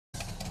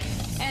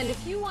And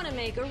if you want to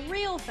make a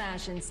real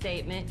fashion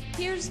statement,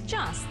 here's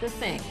just the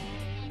thing.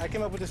 I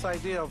came up with this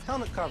idea of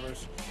helmet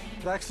covers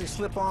that actually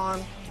slip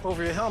on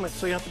over your helmet,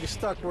 so you have to be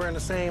stuck wearing the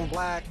same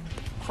black,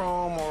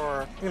 chrome,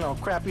 or,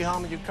 crappy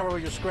helmet you cover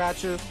with your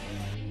scratches.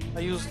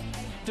 I use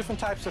different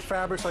types of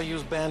fabrics. I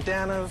use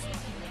bandanas.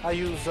 I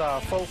use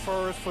faux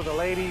furs for the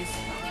ladies.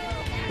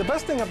 The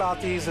best thing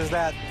about these is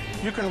that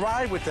you can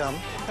ride with them,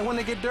 and when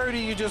they get dirty,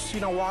 you just,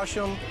 wash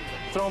them,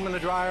 throw them in the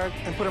dryer,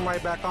 and put them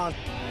right back on.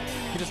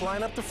 You just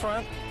line up the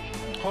front,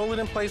 hold it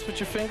in place with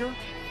your finger,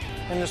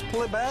 and just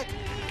pull it back,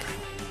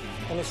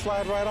 and it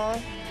slide right on.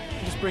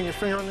 You just bring your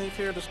finger underneath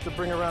here just to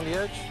bring it around the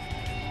edge.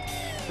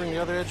 Bring the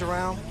other edge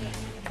around,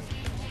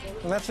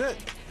 and that's it.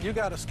 You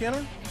got a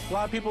Skinner. A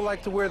lot of people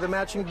like to wear the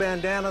matching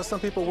bandana. Some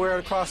people wear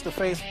it across the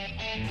face.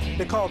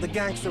 They call it the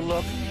gangster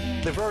look.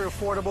 They're very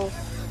affordable,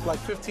 like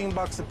 15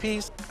 bucks a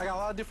piece. I got a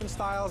lot of different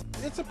styles.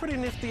 It's a pretty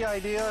nifty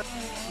idea.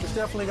 It's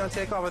definitely going to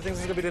take off. I think this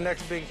is going to be the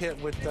next big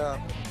hit with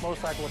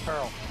motorcycle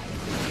apparel.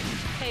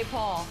 Hey,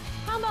 Paul,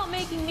 how about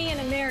making me an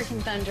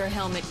American Thunder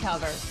helmet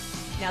cover?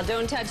 Now,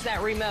 don't touch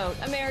that remote.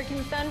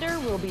 American Thunder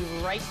will be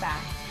right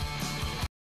back.